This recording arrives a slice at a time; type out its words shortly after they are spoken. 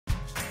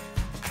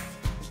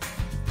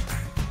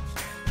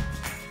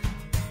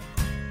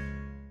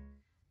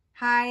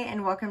Hi,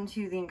 and welcome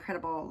to The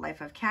Incredible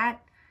Life of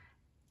Kat.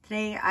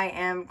 Today I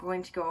am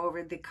going to go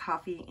over the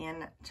Coffee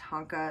and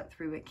Tonka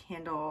 3-wick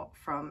candle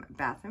from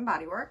Bath &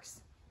 Body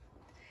Works.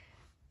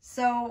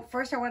 So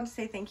first I want to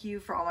say thank you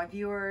for all my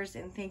viewers,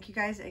 and thank you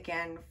guys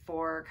again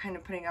for kind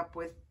of putting up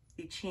with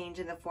the change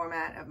in the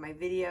format of my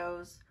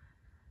videos.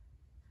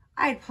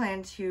 I had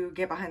planned to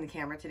get behind the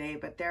camera today,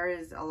 but there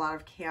is a lot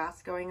of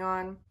chaos going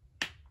on.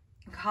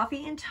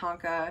 Coffee and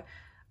Tonka,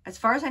 as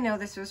far as I know,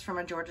 this was from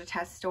a Georgia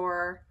test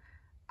store.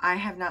 I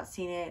have not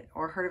seen it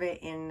or heard of it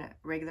in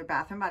regular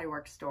Bath & Body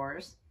Works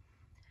stores.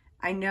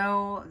 I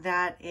know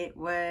that it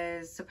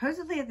was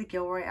supposedly at the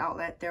Gilroy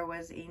outlet. There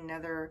was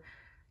another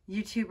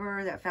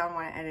YouTuber that found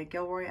one at the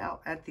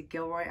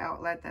Gilroy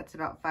outlet. That's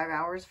about 5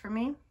 hours from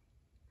me.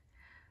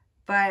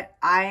 But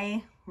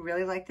I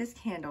really like this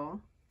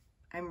candle.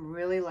 I'm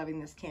really loving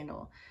this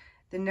candle.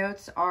 The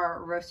notes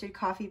are roasted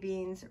coffee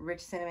beans, rich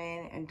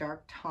cinnamon, and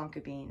dark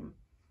tonka bean.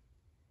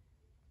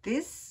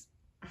 This,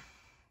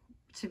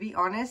 to be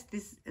honest,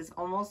 this is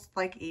almost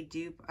like a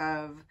dupe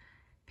of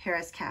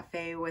Paris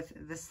Cafe with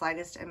the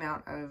slightest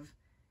amount of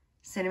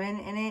cinnamon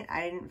in it.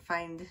 I didn't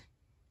find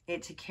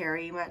it to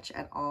carry much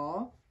at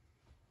all.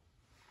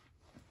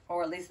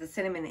 Or at least the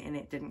cinnamon in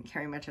it didn't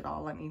carry much at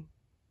all. Let me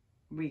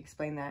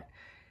re-explain that.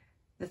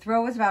 The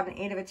throw was about an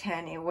 8 out of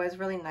 10. It was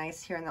really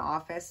nice here in the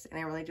office, and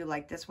I really do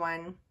like this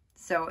one.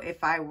 So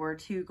if I were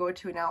to go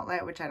to an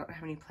outlet, which I don't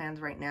have any plans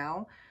right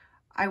now,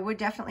 I would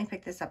definitely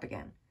pick this up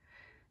again.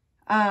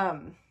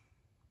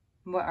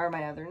 What are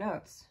my other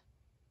notes?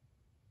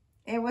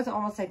 It was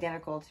almost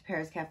identical to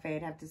Paris Cafe,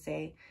 I'd have to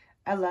say.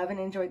 I love and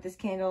enjoyed this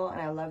candle, and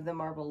I love the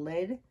marble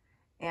lid,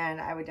 and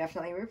I would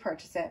definitely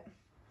repurchase it.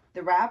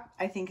 The wrap,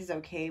 I think, is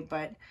okay,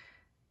 but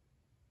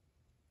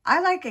I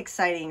like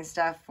exciting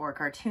stuff or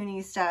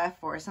cartoony stuff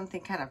or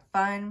something kind of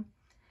fun,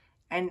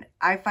 and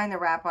I find the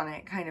wrap on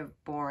it kind of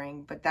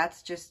boring, but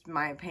that's just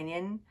my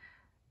opinion.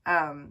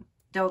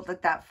 Don't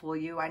let that fool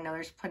you. I know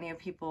there's plenty of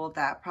people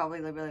that probably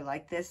really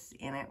like this,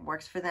 and it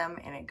works for them,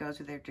 and it goes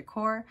with their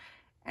decor,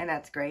 and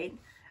that's great.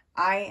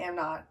 I am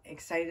not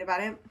excited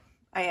about it.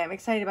 I am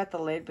excited about the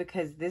lid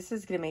because this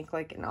is going to make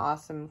like an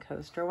awesome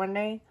coaster one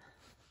day.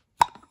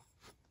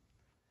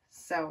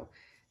 So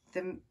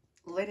the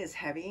lid is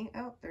heavy.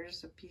 Oh,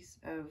 there's a piece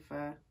of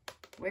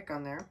wick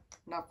on there.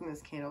 Not from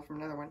this candle, from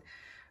another one.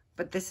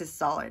 But this is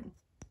solid.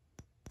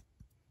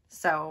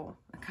 So,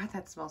 God,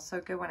 that smells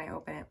so good when I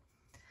open it.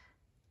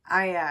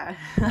 I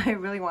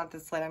really want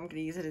this lid. I'm going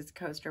to use it as a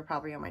coaster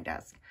probably on my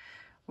desk,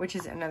 which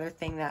is another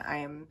thing that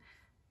I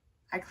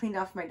cleaned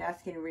off my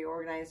desk and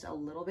reorganized a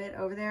little bit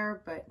over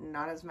there, but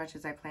not as much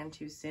as I plan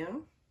to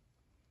soon.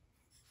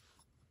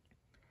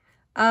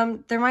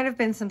 There might have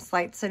been some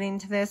slight sitting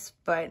to this,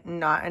 but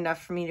not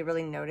enough for me to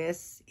really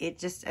notice. It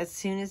just, as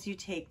soon as you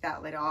take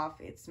that lid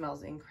off, it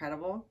smells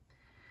incredible.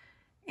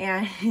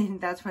 And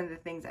that's one of the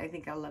things I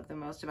think I love the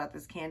most about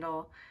this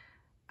candle.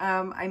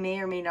 I may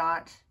or may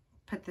not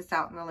put this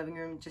out in the living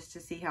room just to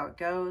see how it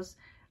goes.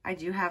 I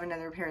do have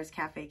another Paris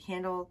Cafe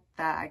candle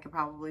that I could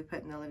probably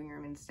put in the living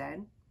room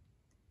instead.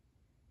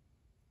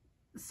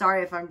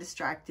 Sorry if I'm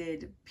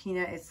distracted.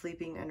 Peanut is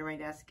sleeping under my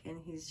desk,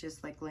 and he's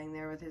just like laying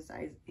there with his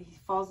eyes. He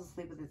falls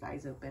asleep with his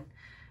eyes open.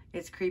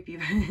 It's creepy,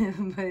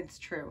 but it's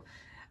true.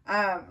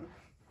 But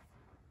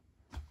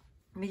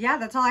yeah,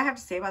 that's all I have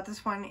to say about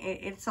this one.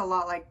 It's a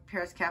lot like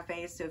Paris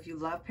Cafe, so if you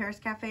love Paris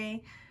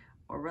Cafe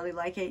or really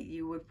like it,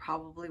 you would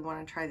probably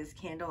want to try this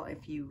candle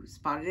if you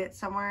spotted it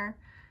somewhere.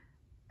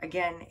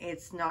 Again,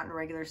 it's not in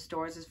regular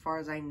stores as far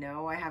as I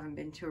know. I haven't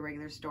been to a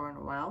regular store in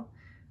a while.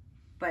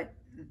 But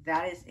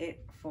that is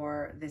it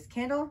for this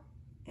candle,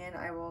 and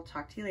I will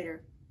talk to you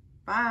later.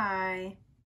 Bye!